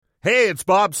Hey, it's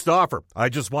Bob Stauffer. I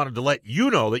just wanted to let you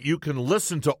know that you can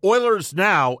listen to Oilers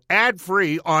Now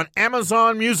ad-free on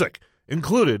Amazon Music,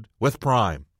 included with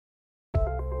Prime.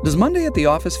 Does Monday at the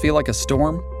office feel like a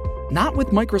storm? Not with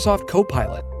Microsoft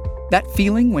Copilot. That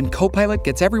feeling when Copilot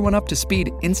gets everyone up to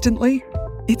speed instantly?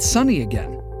 It's sunny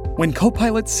again. When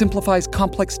Copilot simplifies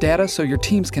complex data so your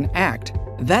teams can act,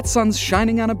 that sun's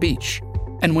shining on a beach.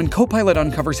 And when Copilot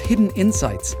uncovers hidden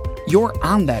insights, you're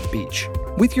on that beach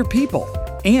with your people.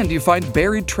 And you find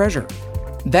buried treasure.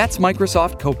 That's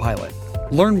Microsoft Copilot.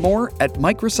 Learn more at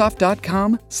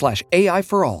Microsoft.com/AI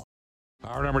for all.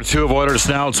 Hour number 2 of Oilers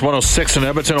Now. It's 106 in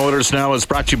Edmonton. Oilers Now is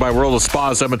brought to you by World of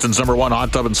Spas, Edmonton's #1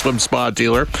 hot tub and swim spa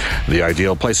dealer. The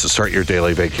ideal place to start your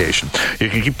daily vacation.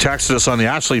 You can keep texting us on the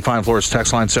Ashley Fine Floors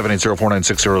text line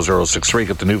 780-496-0063.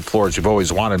 Get the new floors you've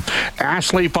always wanted.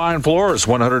 Ashley Fine Floors,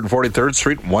 143rd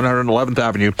Street, 111th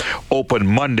Avenue. Open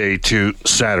Monday to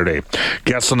Saturday.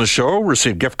 Guests on the show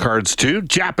receive gift cards to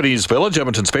Japanese Village,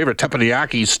 Edmonton's favorite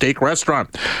teppanyaki steak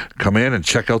restaurant. Come in and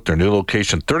check out their new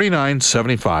location,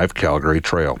 3975 Calgary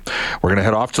Trail. We're going to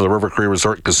head off to the River Cree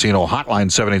Resort Casino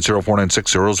hotline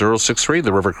 780-496-0063.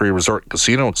 The River Cree Resort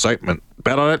Casino, excitement,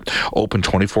 bet on it, open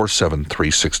 24/7,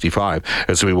 365.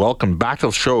 As we welcome back to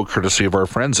the show, courtesy of our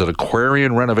friends at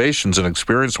Aquarian Renovations, an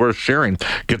experience worth sharing.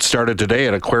 Get started today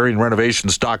at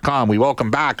aquarianrenovations.com. We welcome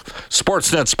back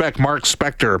Sportsnet Spec Mark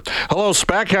Spector. Hello,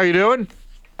 Spec. How you doing?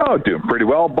 Oh, doing pretty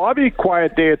well, Bobby.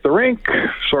 Quiet day at the rink,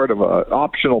 sort of a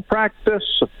optional practice.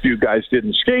 A few guys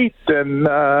didn't skate, and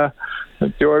the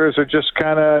Oilers are just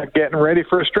kind of getting ready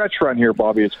for a stretch run here,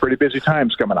 Bobby. It's pretty busy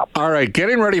times coming up. All right,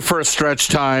 getting ready for a stretch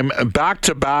time.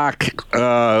 Back-to-back,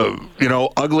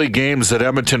 ugly games that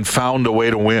Edmonton found a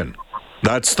way to win.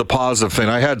 That's the positive thing.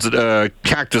 I had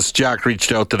Cactus Jack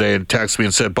reached out today and texted me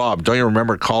and said, Bob, don't you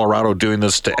remember Colorado doing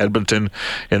this to Edmonton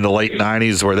in the late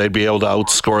 90s where they'd be able to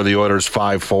outscore the Oilers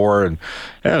 5-4? And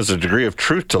there's a degree of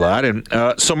truth to that. And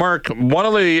so, Mark, one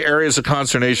of the areas of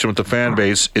consternation with the fan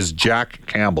base is Jack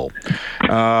Campbell.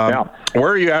 Where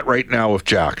are you at right now with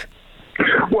Jack?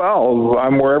 Well,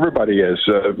 I'm where everybody is.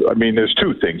 There's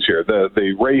two things here.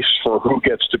 The race for who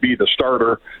gets to be the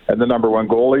starter and the number one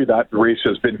goalie, that race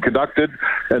has been conducted,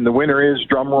 and the winner is,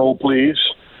 drum roll please,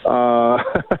 Stuart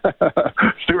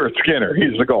Skinner.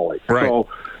 He's the goalie. Right. So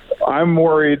I'm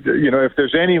worried, if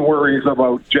there's any worries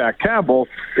about Jack Campbell,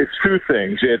 it's two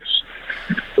things. It's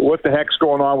what the heck's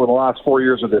going on with the last 4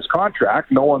 years of this contract.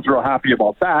 No one's real happy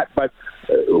about that, but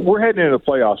we're heading into the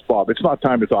playoffs, Bob. It's not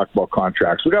time to talk about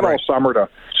contracts. We got all summer to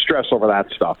stress over that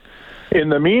stuff. In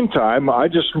the meantime,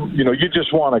 you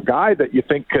just want a guy that you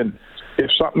think can,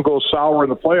 if something goes sour in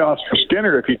the playoffs for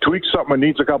Skinner, if he tweaks something and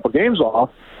needs a couple games off,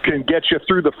 can get you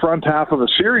through the front half of the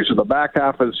series or the back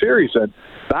half of the series. And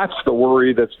that's the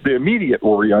worry, that's the immediate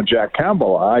worry on Jack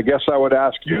Campbell. I guess I would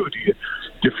ask you, do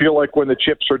you feel like when the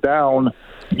chips are down,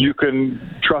 you can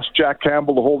trust Jack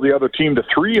Campbell to hold the other team to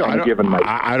 3 on a given night?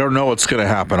 I don't know what's going to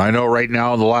happen. I know right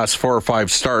now in the last 4 or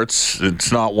 5 starts,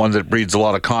 it's not one that breeds a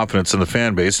lot of confidence in the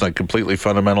fan base, and I completely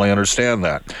fundamentally understand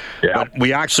that. Yeah. But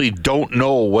we actually don't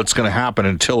know what's going to happen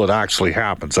until it actually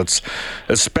happens. That's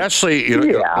especially...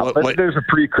 but there's a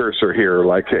precursor here.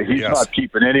 Like, he's not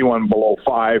keeping anyone below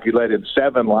 5. He let in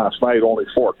 7 last night, only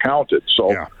 4 counted.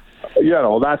 So... Yeah.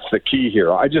 That's the key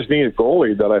here. I just need a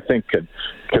goalie that I think can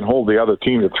hold the other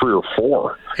team to 3 or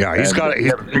 4. Yeah,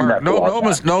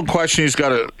 no question. He's got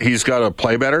to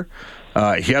play better.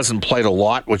 He hasn't played a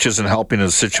lot, which isn't helping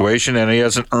his situation, and he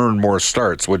hasn't earned more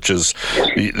starts, which is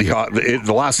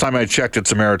the last time I checked,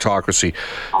 it's a meritocracy.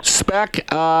 Spec,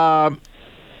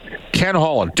 Ken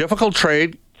Holland, difficult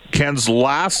trade. Ken's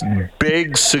last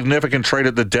big significant trade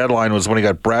at the deadline was when he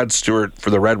got Brad Stewart for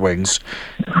the Red Wings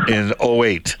in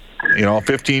 2008.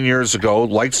 15 years ago.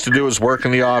 Likes to do his work in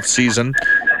the offseason.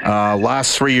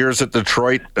 Last 3 years at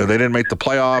Detroit, they didn't make the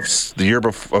playoffs. The year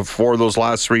before those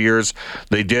last 3 years,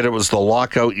 they did. It was the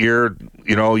lockout year.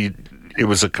 It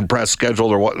was a compressed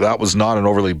schedule. That was not an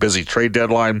overly busy trade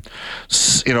deadline.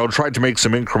 Tried to make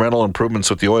some incremental improvements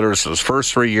with the Oilers those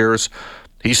first 3 years.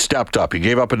 He stepped up. He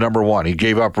gave up a number one. He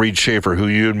gave up Reed Schaefer, who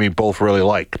you and me both really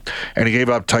like. And he gave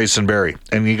up Tyson Barrie.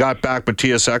 And he got back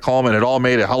Matthias Ekholm, and it all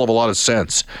made a hell of a lot of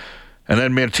sense. And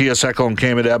then Matthias Ekholm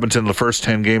came into Edmonton the first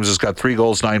 10 games, has got 3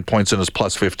 goals, 9 points, and his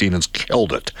plus 15 has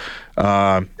killed it.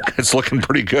 It's looking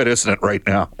pretty good, isn't it, right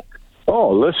now? Oh,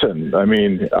 listen, I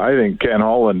think Ken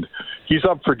Holland, he's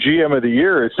up for GM of the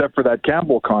year, except for that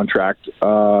Campbell contract.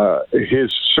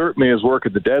 Certainly his work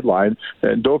at the deadline.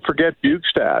 And don't forget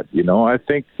Bjugstad. I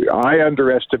think I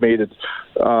underestimated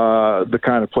the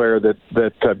kind of player that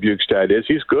Bjugstad is.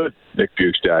 He's good, Nick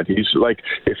Bjugstad. He's like,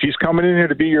 if he's coming in here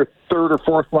to be your 3rd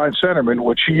or 4th line centerman,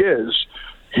 which he is,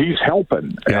 he's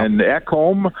helping. Yeah. And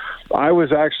Ekholm, I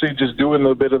was actually just doing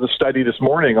a bit of the study this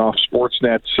morning off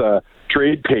Sportsnet's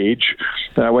trade page,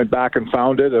 and I went back and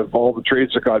found it of all the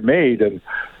trades that got made, and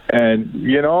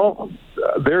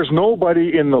there's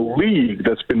nobody in the league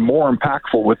that's been more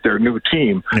impactful with their new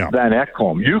team than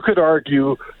Ekholm. You could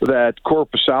argue that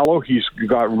Korpisalo, he's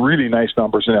got really nice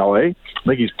numbers in LA. I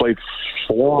think he's played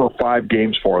 4 or 5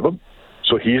 games for them.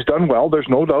 So he's done well, there's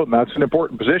no doubt, and that's an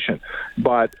important position.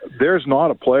 But there's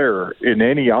not a player in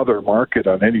any other market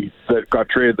that got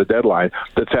traded at the deadline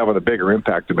that's having a bigger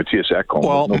impact than Mattias Ekholm.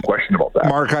 Well, there's no question about that.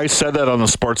 Mark, I said that on the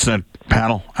Sportsnet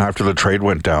panel after the trade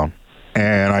went down.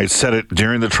 And I said it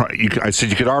during the I said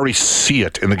you could already see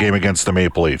it in the game against the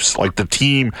Maple Leafs. Like the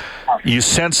team, you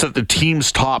sense that the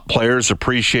team's top players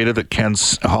appreciated that Ken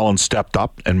Holland stepped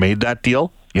up and made that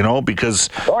deal. Because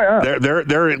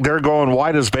they're going,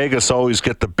 why does Vegas always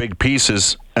get the big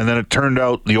pieces? And then it turned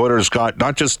out the Oilers got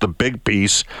not just the big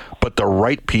piece, but the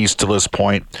right piece to this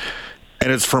point.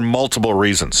 And it's for multiple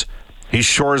reasons. He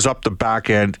shores up the back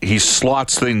end. He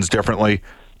slots things differently.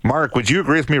 Mark, would you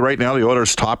agree with me right now? The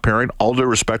Oilers' top pairing, all due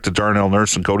respect to Darnell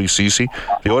Nurse and Cody Ceci,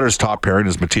 the Oilers' top pairing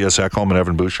is Mattias Ekholm and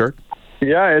Evan Bouchard.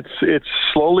 Yeah, it's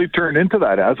slowly turned into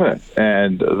that, hasn't it?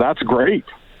 And that's great.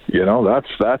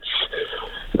 That's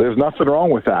there's nothing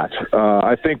wrong with that.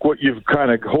 I think what you've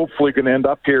kind of hopefully going to end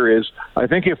up here is, I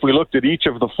think if we looked at each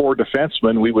of the 4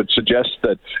 defensemen, we would suggest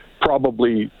that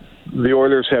probably the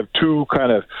Oilers have 2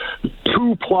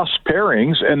 plus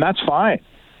pairings, and that's fine.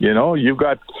 You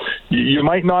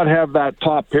might not have that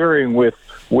top pairing with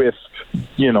I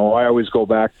always go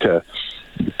back to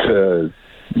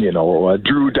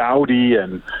Drew Doughty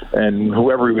and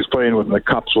whoever he was playing with in the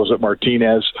Cups. Was it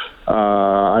Martinez?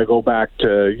 I go back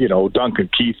to Duncan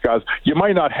Keith, guys. You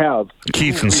might not have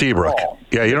Keith and Seabrook.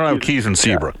 Yeah, you don't have Keith and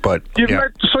Seabrook, but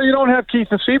so you don't have Keith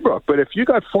and Seabrook. But if you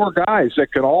got 4 guys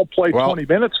that can all play 20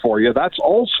 minutes for you, that's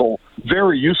also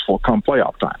very useful come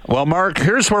playoff time. Well, Mark,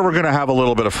 here's where we're going to have a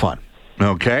little bit of fun.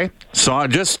 Okay, so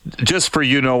just for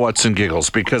what's in giggles,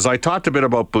 because I talked a bit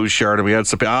about Bouchard and we had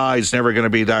some, he's never going to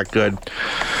be that good.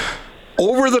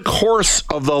 Over the course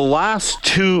of the last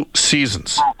 2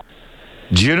 seasons,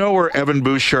 do you know where Evan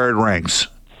Bouchard ranks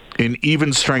in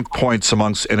even strength points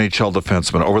amongst NHL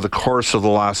defensemen over the course of the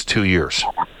last 2 years?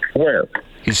 Where?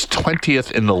 He's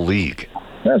 20th in the league.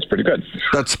 That's pretty good.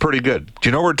 That's pretty good. Do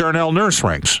you know where Darnell Nurse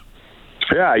ranks?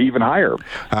 Yeah, even higher.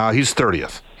 He's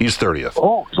 30th.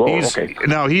 Oh, okay.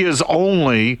 Now, he is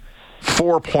only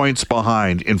 4 points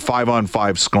behind in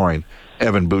 5-on-5 scoring,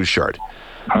 Evan Bouchard.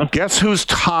 Huh? Guess who's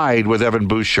tied with Evan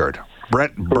Bouchard?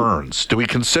 Brent Burns. Do we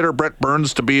consider Brent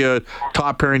Burns to be a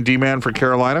top pairing D-man for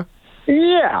Carolina?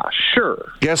 Yeah,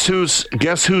 sure. Guess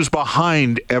who's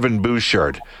behind Evan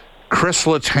Bouchard? Chris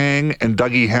Letang and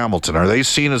Dougie Hamilton. Are they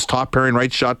seen as top pairing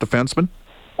right shot defensemen?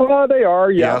 They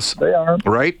are, yes. They are.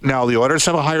 Right? Now, the Oilers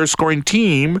have a higher scoring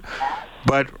team,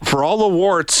 but for all the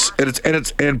warts,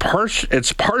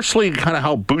 it's partially kind of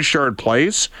how Bouchard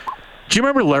plays. Do you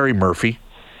remember Larry Murphy?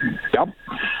 Yep.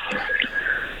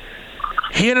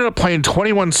 He ended up playing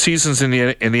 21 seasons in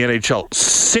the NHL,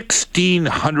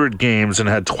 1,600 games, and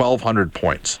had 1,200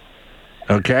 points.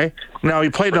 Okay? Now,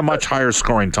 he played a much higher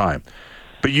scoring time.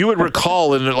 But you would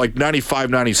recall in like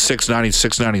 95, 96,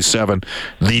 96, 97,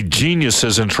 the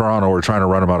geniuses in Toronto were trying to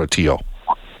run him out of TO.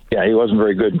 Yeah, he wasn't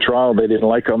very good in Toronto. They didn't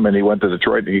like him, and he went to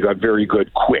Detroit, and he got very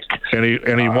good quick. And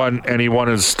he won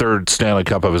his 3rd Stanley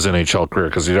Cup of his NHL career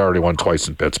because he'd already won twice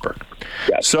in Pittsburgh.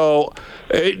 Yes. So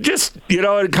it just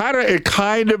it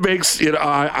kind of makes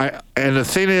and the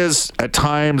thing is, at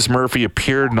times Murphy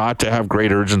appeared not to have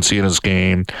great urgency in his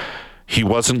game. He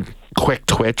wasn't quick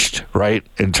twitched, right,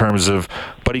 in terms of,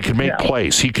 but he can make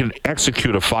plays. He can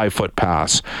execute a 5-foot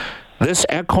pass. This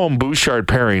Ekholm-Bouchard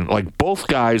pairing, like both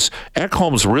guys,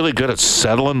 Ekholm's really good at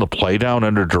settling the play down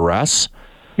under duress.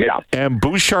 Yeah. And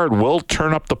Bouchard will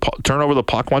turn over the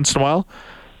puck once in a while,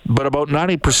 but about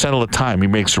 90% of the time he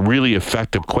makes really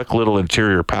effective, quick little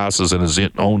interior passes in his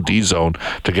own D zone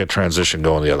to get transition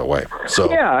going the other way. So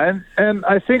yeah, and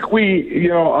I think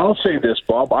I'll say this,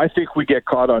 Bob. I think we get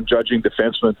caught on judging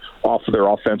defensemen off of their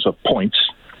offensive points.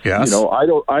 Yes.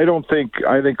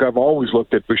 I think I've always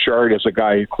looked at Bouchard as a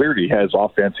guy who clearly has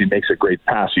offense. He makes a great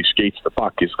pass. He skates the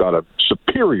puck. He's got a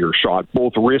superior shot,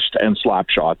 both wrist and slap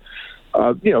shot.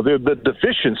 The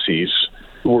deficiencies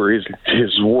were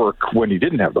his work when he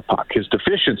didn't have the puck. His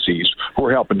deficiencies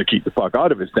were helping to keep the puck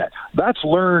out of his net. That's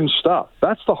learned stuff.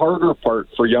 That's the harder part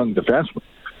for young defensemen.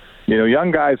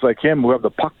 Young guys like him who have the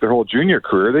puck their whole junior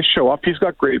career, they show up. He's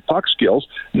got great puck skills.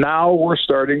 Now we're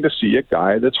starting to see a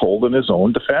guy that's holding his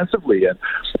own defensively, and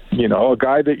a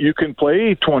guy that you can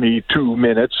play 22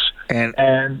 minutes,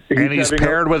 and he's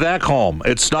paired with Ekholm.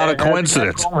 It's not a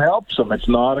coincidence. Ekholm helps him. It's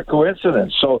not a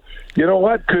coincidence. So you know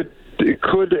what? Could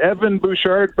Evan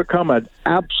Bouchard become an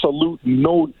absolute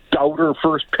no-doubter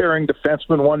first pairing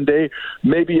defenseman one day?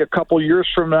 Maybe a couple years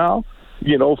from now.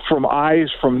 From eyes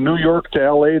from New York to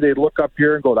L.A., they'd look up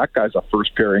here and go, that guy's a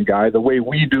first-pairing guy, the way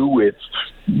we do with,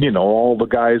 all the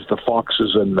guys, the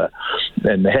Foxes and the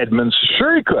Hedmans.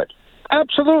 Sure he could.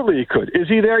 Absolutely he could. Is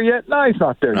he there yet? No, he's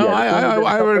not there yet.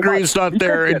 I would agree he's not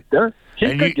there.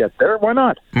 He could get there. Why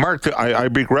not? Mark, I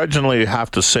begrudgingly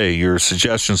have to say your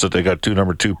suggestions that they got two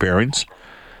number two pairings,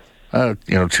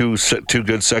 two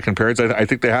good second pairings. I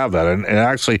think they have that, and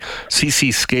actually,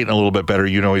 CC's skating a little bit better.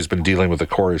 He's been dealing with a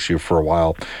core issue for a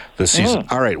while this season.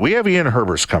 All right, we have Ian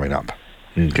Herbers coming up.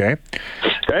 Okay,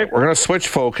 we're going to switch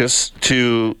focus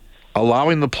to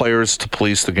allowing the players to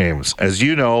police the games. As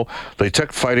you know, they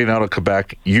took fighting out of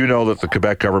Quebec. You know that the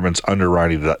Quebec government's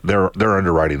underwriting that. They're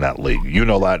underwriting that league. You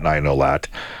know that, and I know that.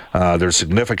 There's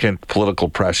significant political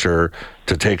pressure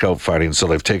to take out fighting, so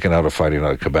they've taken out fighting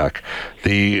out of Quebec.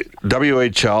 The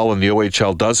WHL and the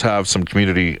OHL does have some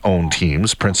community-owned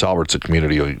teams. Prince Albert's a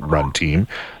community-run team.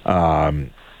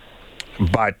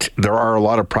 But there are a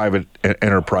lot of private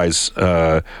enterprise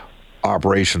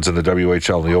operations in the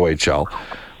WHL and the OHL.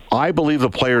 I believe the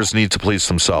players need to police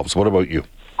themselves. What about you?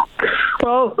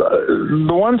 Well,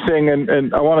 the one thing,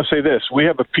 and I want to say this, we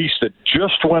have a piece that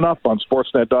just went up on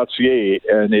sportsnet.ca,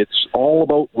 and it's all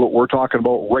about what we're talking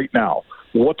about right now.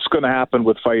 What's going to happen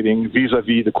with fighting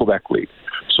vis-a-vis the Quebec League?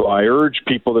 So I urge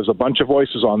people, there's a bunch of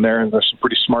voices on there, and there's some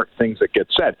pretty smart things that get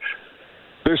said.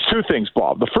 There's two things,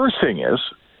 Bob. The first thing is,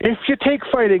 if you take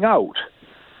fighting out,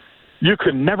 you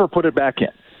can never put it back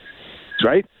in,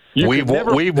 right?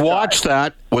 We've watched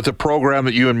that with a program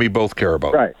that you and me both care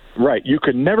about. Right. You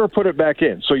can never put it back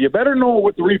in. So you better know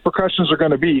what the repercussions are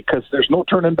going to be, because there's no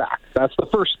turning back. That's the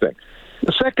first thing.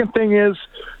 The second thing is,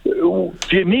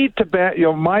 you need to ban.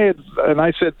 And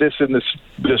I said this in this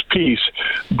piece.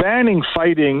 Banning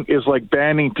fighting is like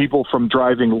banning people from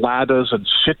driving Ladas and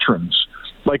Citroens.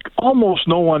 Like almost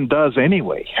no one does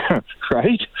anyway,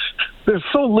 right? There's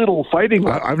so little fighting.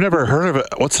 I've never heard of it.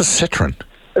 What's a Citroen?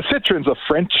 A Citroen's a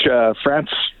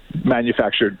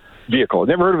France-manufactured vehicle.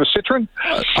 Never heard of a Citroen?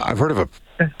 I've heard of a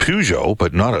Peugeot,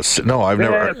 but not a... No, I've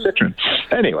never heard. Citroen.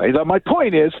 Anyway, my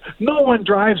point is, no one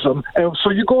drives them, and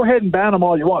so you go ahead and ban them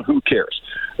all you want. Who cares?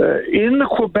 In the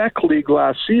Quebec League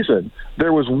last season,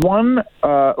 there was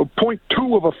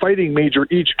 1.2 of a fighting major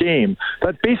each game.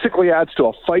 That basically adds to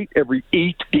a fight every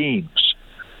 8 games.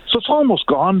 So it's almost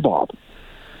gone, Bob.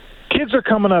 Kids are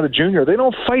coming out of junior. They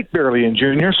don't fight barely in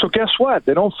junior, so guess what?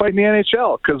 They don't fight in the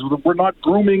NHL because we're not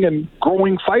grooming and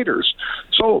growing fighters.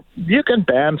 So you can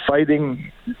ban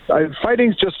fighting.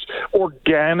 Fighting's just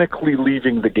organically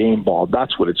leaving the game, ball.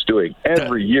 That's what it's doing.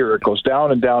 Every year it goes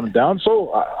down and down and down.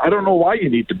 So I don't know why you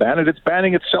need to ban it. It's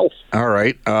banning itself. All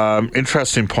right.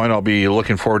 Interesting point. I'll be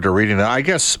looking forward to reading that. I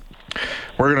guess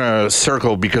we're going to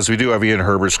circle because we do have Ian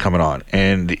Herbers coming on.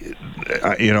 And,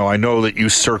 I know that you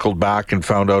circled back and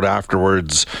found out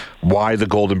afterwards why the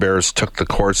Golden Bears took the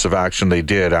course of action they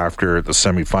did after the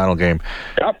semifinal game.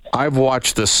 Yep. I've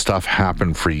watched this stuff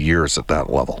happen for years at that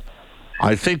level.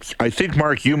 I think,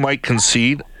 Mark, you might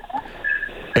concede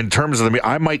in terms of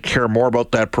I might care more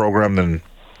about that program than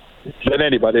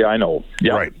anybody I know.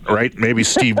 Yeah. Right. Maybe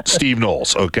Steve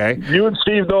Knowles. Okay. You and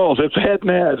Steve Knowles. It's head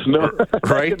and heads. No.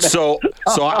 Right. So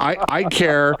I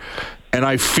care, and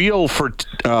I feel for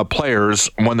players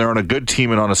when they're on a good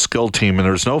team and on a skilled team, and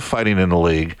there's no fighting in the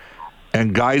league,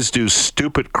 and guys do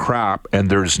stupid crap, and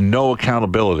there's no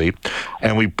accountability,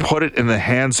 and we put it in the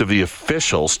hands of the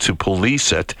officials to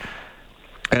police it.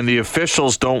 And the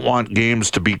officials don't want games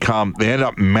to become, they end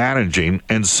up managing,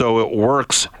 and so it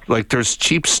works. Like there's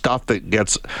cheap stuff that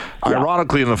gets,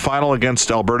 ironically, in the final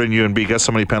against Alberta and UNB, guess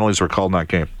how many penalties were called in that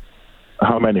game?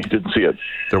 How many? Didn't see it.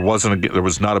 There was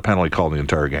not a penalty called in the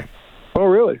entire game. Oh,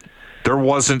 really? There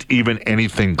wasn't even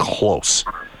anything close.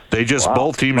 They just,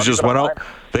 both teams just went out.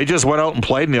 They just went out and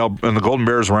played, and the Golden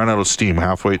Bears ran out of steam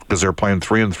halfway because they're playing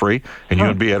 3-3, and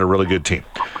UNB had a really good team.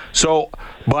 So,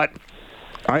 but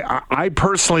I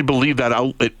personally believe that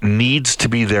outlet needs to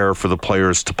be there for the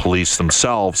players to police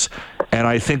themselves. And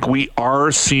I think we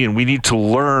need to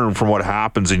learn from what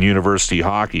happens in university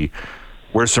hockey,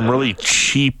 where some really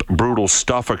cheap, brutal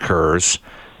stuff occurs,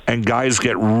 and guys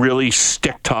get really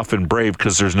stick tough and brave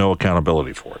because there's no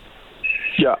accountability for it.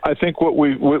 Yeah, I think what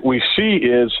we see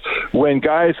is when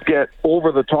guys get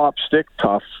over the top stick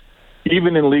tough,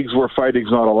 even in leagues where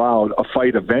fighting's not allowed, a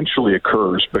fight eventually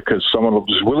occurs because someone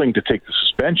is willing to take the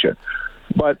suspension.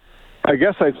 But I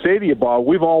guess I'd say to you, Bob,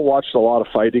 we've all watched a lot of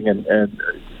fighting, and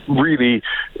really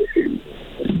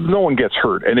no one gets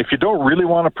hurt. And if you don't really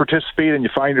want to participate and you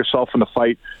find yourself in a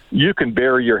fight, you can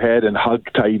bury your head and hug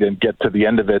tight and get to the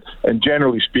end of it. And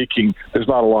generally speaking, there's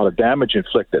not a lot of damage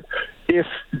inflicted. If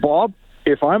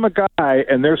I'm a guy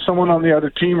and there's someone on the other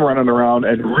team running around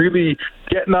and really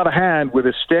getting out of hand with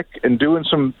a stick and doing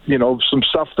some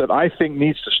stuff that I think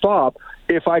needs to stop,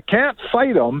 if I can't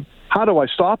fight them, how do I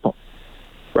stop them?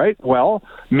 Right? Well,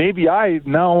 maybe you got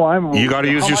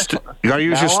to use your stick.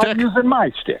 I'm using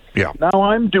my stick. Yeah. Now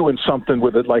I'm doing something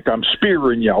with it, like I'm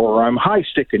spearing you or I'm high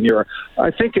sticking you. I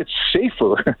think it's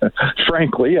safer,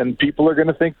 frankly, and people are going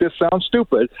to think this sounds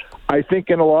stupid. I think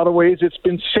in a lot of ways it's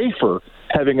been safer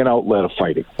having an outlet of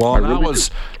fighting. Well,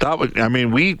 I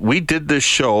mean, we did this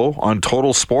show on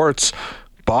Total Sports.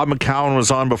 Bob McCown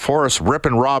was on before us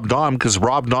ripping Rob Dahm because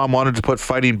Rob Dahm wanted to put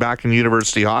fighting back in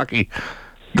university hockey.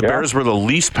 The Bears were the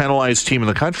least penalized team in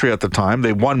the country at the time.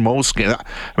 They won most games.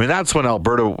 I mean, that's when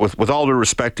Alberta, with all due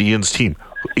respect to Ian's team,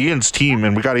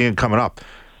 and we got Ian coming up,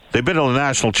 they've been to the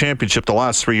national championship the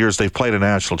last 3 years. They've played a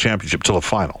national championship to the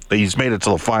final. He's made it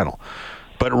to the final.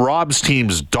 But Rob's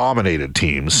teams dominated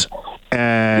teams,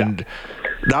 and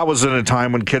that was in a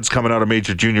time when kids coming out of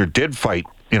major junior did fight,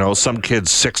 some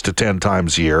kids 6 to 10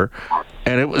 times a year.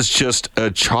 And it was just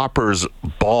a chopper's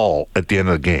ball at the end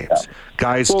of the games.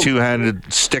 Guys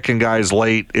two-handed, sticking guys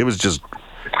late. It was just...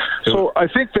 So I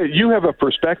think that you have a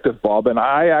perspective, Bob, and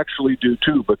I actually do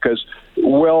too, because,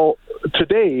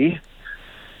 today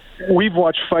we've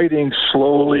watched fighting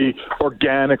slowly,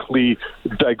 organically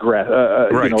digress,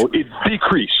 right. It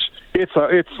decrease.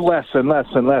 It's less and less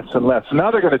and less and less.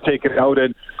 Now they're going to take it out,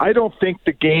 and I don't think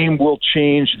the game will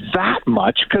change that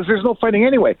much because there's no fighting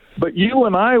anyway. But you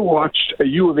and I watched a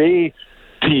U of A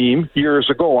team years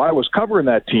ago. I was covering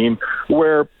that team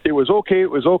where it was okay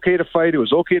to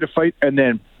fight, and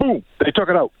then boom, they took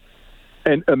it out.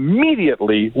 And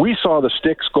immediately we saw the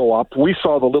sticks go up. We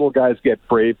saw the little guys get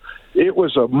brave. It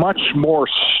was a much more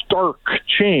stark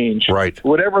change. Right.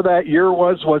 Whatever that year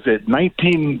was it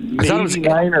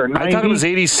 1989 or 90? I thought it was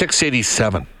 86,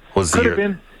 87 was the year. Could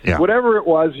have been. Yeah. Whatever it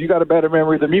was, you got a better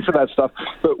memory than me for that stuff.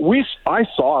 But I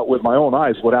saw it with my own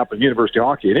eyes what happened in university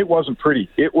hockey, and it wasn't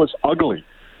pretty. It was ugly.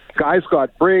 Guys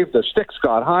got brave. The sticks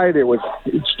got high. There was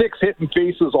sticks hitting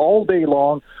faces all day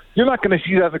long. You're not going to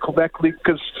see that in the Quebec League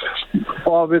because,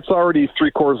 it's already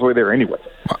three-quarters of the way there anyway.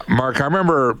 Mark, I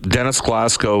remember Dennis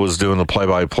Glasgow was doing the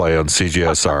play-by-play on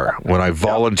CJSR when I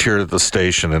volunteered at the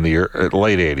station in the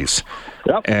late 80s.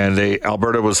 Yep. And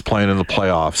Alberta was playing in the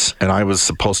playoffs, and I was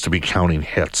supposed to be counting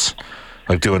hits,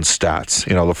 like doing stats.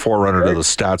 The forerunner to the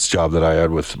stats job that I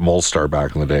had with Molstar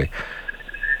back in the day.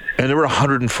 And there were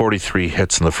 143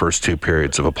 hits in the first two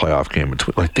periods of a playoff game.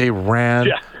 Like, they ran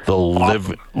the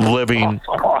living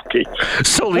hockey.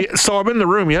 So I'm in the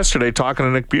room yesterday talking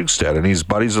to Nick Bugstead, and he's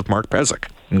buddies with Mark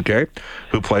Pezic, okay,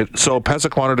 who played. So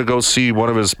Pezic wanted to go see one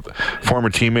of his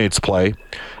former teammates play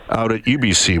out at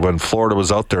UBC when Florida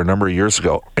was out there a number of years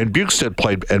ago. And Bugstead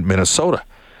played at Minnesota.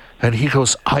 And he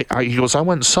goes, I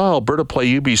went and saw Alberta play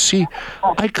UBC.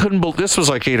 I couldn't believe, this was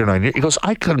like 8 or 9 years. He goes,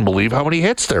 I couldn't believe how many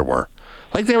hits there were.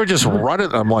 Like, they were just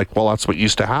running. I'm like, well, that's what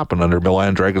used to happen under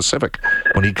Milan Dragocevic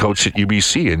when he coached at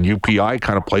UBC, and UPI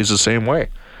kind of plays the same way.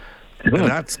 And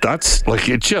that's like,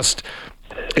 it just,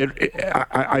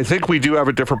 I think we do have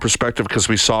a different perspective because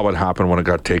we saw what happened when it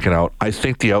got taken out. I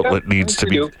think the outlet needs to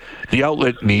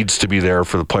be there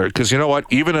for the player, because you know what?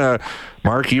 Even a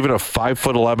 5'11",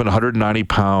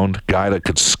 190-pound guy that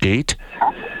could skate,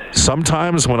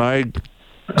 sometimes when I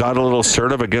got a little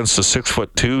assertive against a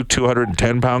 6'2",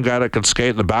 210-pound guy that could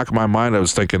skate, in the back of my mind, I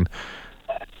was thinking,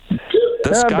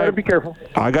 this guy, better be careful.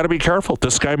 I got to be careful.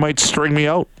 This guy might string me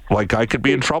out. Like, I could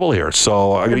be in trouble here.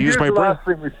 So I got to use my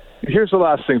brain. Here's the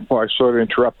last thing, Paul, sorry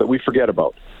to interrupt, that we forget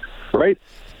about, right?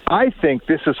 I think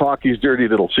this is hockey's dirty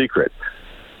little secret.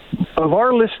 Of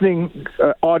our listening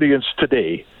audience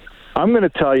today, I'm going to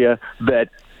tell you that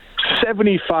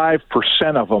 75%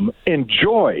 of them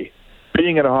enjoy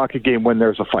being at a hockey game when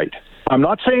there's a fight. I'm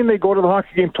not saying they go to the hockey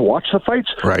game to watch the fights.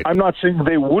 Right. I'm not saying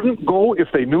they wouldn't go if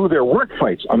they knew there weren't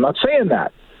fights. I'm not saying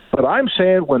that. But I'm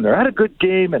saying when they're at a good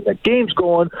game and the game's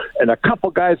going and a couple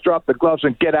guys drop the gloves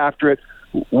and get after it,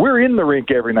 we're in the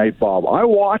rink every night, Bob. I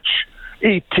watch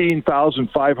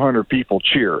 18,500 people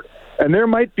cheer. And there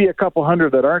might be a couple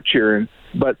hundred that aren't cheering,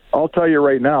 but I'll tell you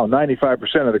right now,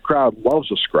 95% of the crowd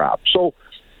loves a scrap. So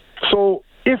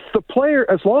if the player,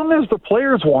 as long as the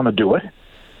players want to do it,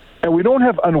 and we don't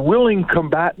have unwilling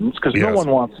combatants, because no one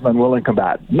wants an unwilling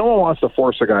combatant. No one wants to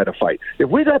force a guy to fight. If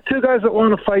we got two guys that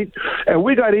want to fight, and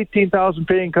we got 18,000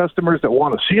 paying customers that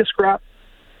want to see a scrap,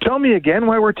 tell me again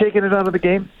why we're taking it out of the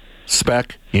game.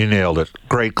 Spec, you nailed it.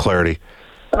 Great clarity.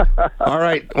 All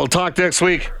right, we'll talk next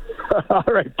week. All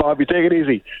right, Bobby, take it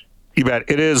easy. You bet.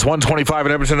 It is 1:25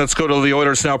 in Edmonton. Let's go to the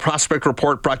Oilers now. Prospect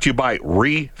Report brought to you by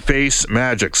Reface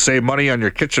Magic. Save money on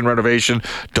your kitchen renovation.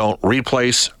 Don't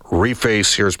replace,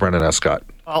 reface. Here's Brendan Escott.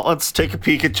 Well, let's take a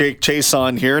peek at Jake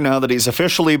Chason here now that he's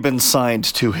officially been signed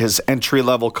to his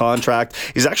entry-level contract.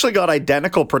 He's actually got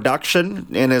identical production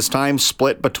in his time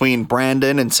split between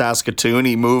Brandon and Saskatoon.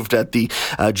 He moved at the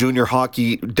junior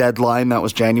hockey deadline. That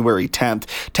was January 10th.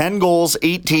 10 goals,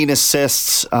 18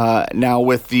 assists now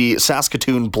with the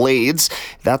Saskatoon Blades.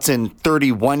 That's in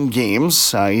 31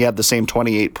 games. He had the same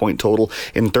 28-point total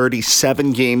in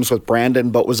 37 games with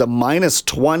Brandon, but was a minus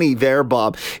 20 there,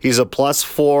 Bob. He's a plus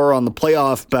 4 on the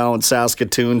playoff bound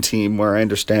Saskatoon team, where I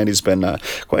understand he's been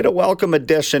quite a welcome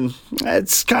addition.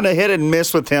 It's kind of hit and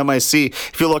miss with him. I see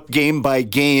if you look game by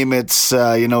game, it's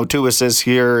 2 assists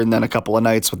here and then a couple of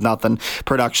nights with nothing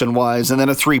production wise, and then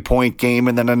a 3-point game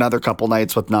and then another couple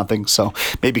nights with nothing. So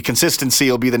maybe consistency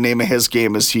will be the name of his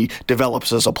game as he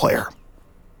develops as a player.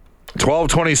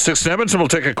 12:26 in Edmonton. We'll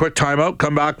take a quick timeout.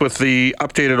 Come back with the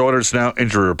updated Oilers Now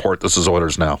injury report. This is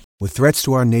Oilers Now. With threats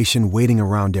to our nation waiting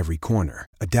around every corner,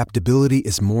 adaptability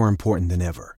is more important than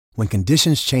ever. When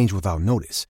conditions change without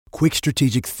notice, quick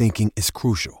strategic thinking is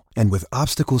crucial. And with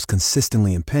obstacles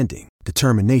consistently impending,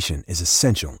 determination is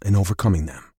essential in overcoming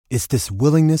them. It's this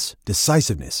willingness,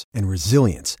 decisiveness, and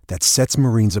resilience that sets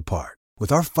Marines apart.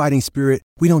 With our fighting spirit,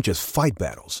 we don't just fight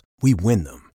battles, we win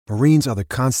them. Marines are the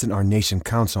constant our nation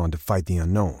counts on to fight the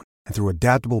unknown. And through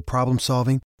adaptable problem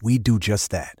solving, we do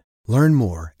just that. Learn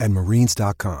more at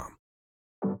marines.com.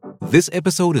 This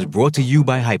episode is brought to you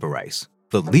by Hyperice,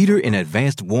 the leader in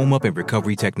advanced warm-up and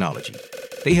recovery technology.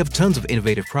 They have tons of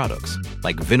innovative products,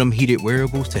 like Venom-heated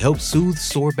wearables to help soothe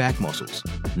sore back muscles,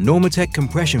 Normatec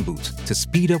compression boots to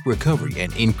speed up recovery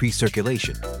and increase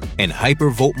circulation, and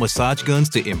Hypervolt massage guns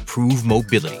to improve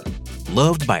mobility.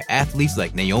 Loved by athletes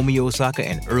like Naomi Osaka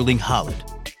and Erling Haaland.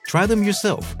 Try them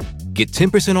yourself. Get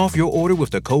 10% off your order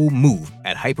with the code MOVE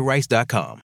at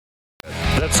hyperice.com.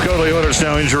 Let's go to the Oilers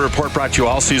Now injury report brought to you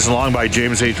all season long by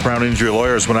James H. Brown Injury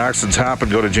Lawyers. When accidents happen,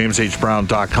 go to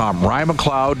jameshbrown.com. Ryan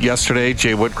McLeod yesterday,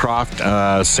 Jay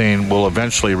Woodcroft saying will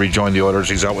eventually rejoin the Oilers.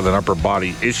 He's out with an upper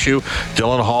body issue.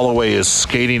 Dylan Holloway is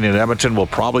skating in Edmonton. Will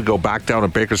probably go back down to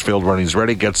Bakersfield when he's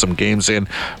ready, get some games in.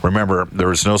 Remember,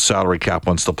 there is no salary cap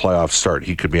once the playoffs start.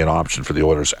 He could be an option for the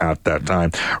Oilers at that time.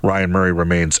 Ryan Murray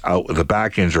remains out with a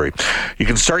back injury. You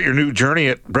can start your new journey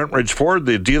at Brentridge Ford,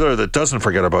 the dealer that doesn't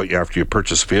forget about you after you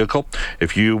purchase vehicle.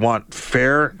 If you want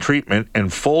fair treatment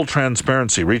and full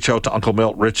transparency, reach out to Uncle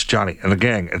Milt, Rich, Johnny, and the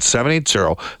gang at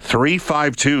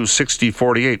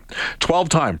 780-352-6048.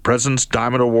 12-time President's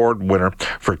Diamond Award winner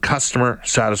for customer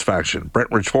satisfaction.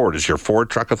 Brentridge Ford is your Ford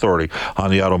truck authority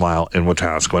on the Auto Mile in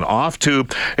Wetaskiwin. And off to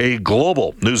a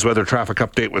global news weather traffic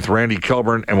update with Randy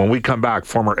Kilburn. And when we come back,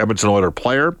 former Edmonton Oilers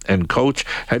player and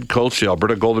head coach, the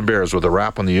Alberta Golden Bears, with a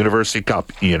wrap on the University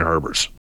Cup, Ian Herbers.